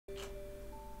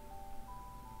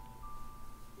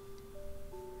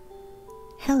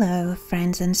Hello,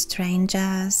 friends and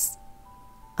strangers.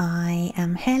 I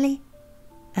am Heli,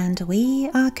 and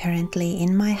we are currently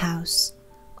in my house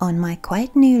on my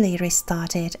quite newly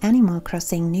restarted Animal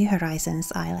Crossing New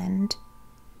Horizons island.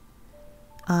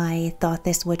 I thought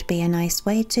this would be a nice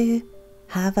way to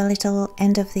have a little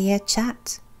end of the year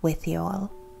chat with you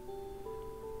all.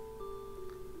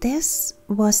 This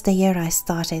was the year I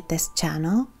started this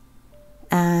channel,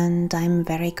 and I'm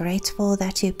very grateful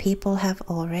that you people have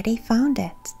already found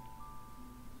it.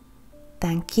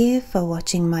 Thank you for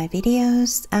watching my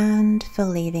videos and for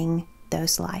leaving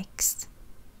those likes.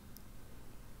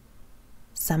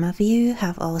 Some of you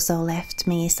have also left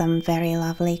me some very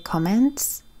lovely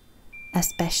comments. A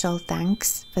special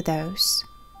thanks for those.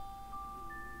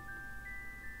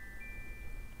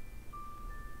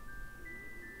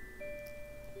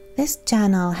 This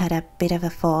channel had a bit of a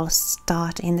false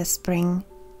start in the spring,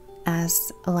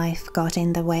 as life got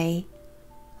in the way,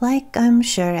 like I'm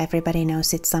sure everybody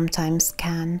knows it sometimes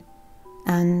can,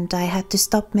 and I had to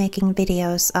stop making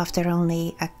videos after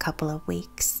only a couple of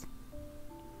weeks.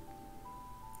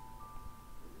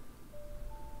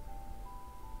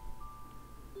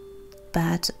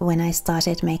 But when I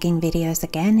started making videos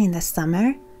again in the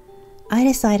summer, I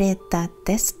decided that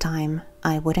this time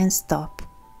I wouldn't stop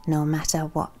no matter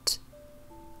what.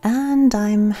 And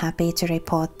I'm happy to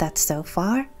report that so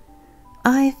far,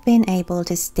 I've been able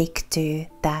to stick to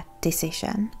that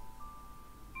decision.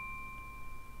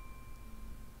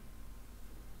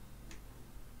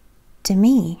 To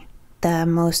me, the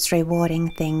most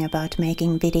rewarding thing about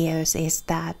making videos is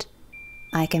that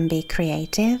I can be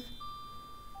creative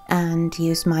and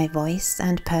use my voice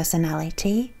and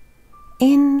personality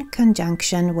in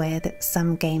conjunction with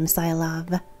some games I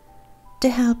love to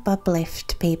help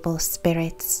uplift people's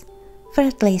spirits for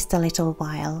at least a little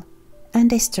while and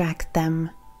distract them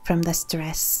from the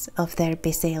stress of their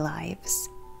busy lives.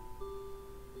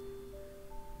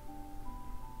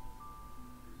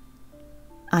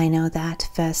 I know that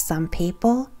for some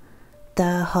people,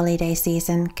 the holiday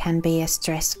season can be a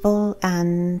stressful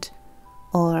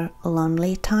or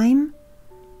lonely time,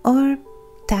 or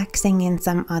taxing in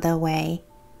some other way.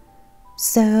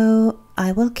 So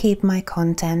I will keep my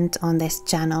content on this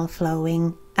channel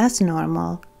flowing as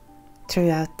normal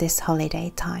throughout this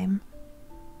holiday time.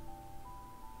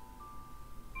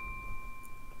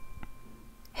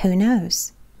 Who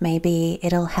knows, maybe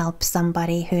it'll help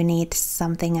somebody who needs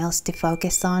something else to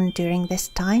focus on during this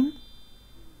time?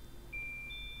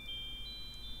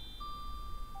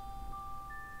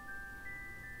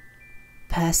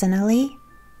 Personally,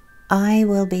 I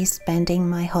will be spending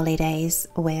my holidays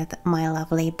with my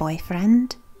lovely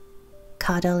boyfriend,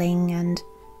 cuddling and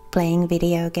playing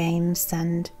video games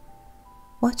and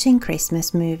watching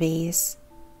Christmas movies,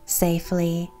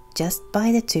 safely just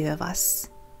by the two of us.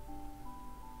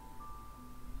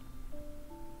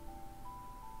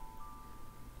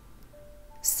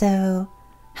 So,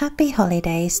 happy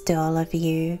holidays to all of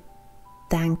you.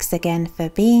 Thanks again for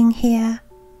being here.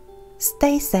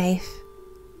 Stay safe,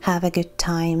 have a good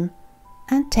time,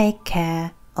 and take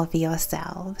care of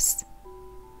yourselves.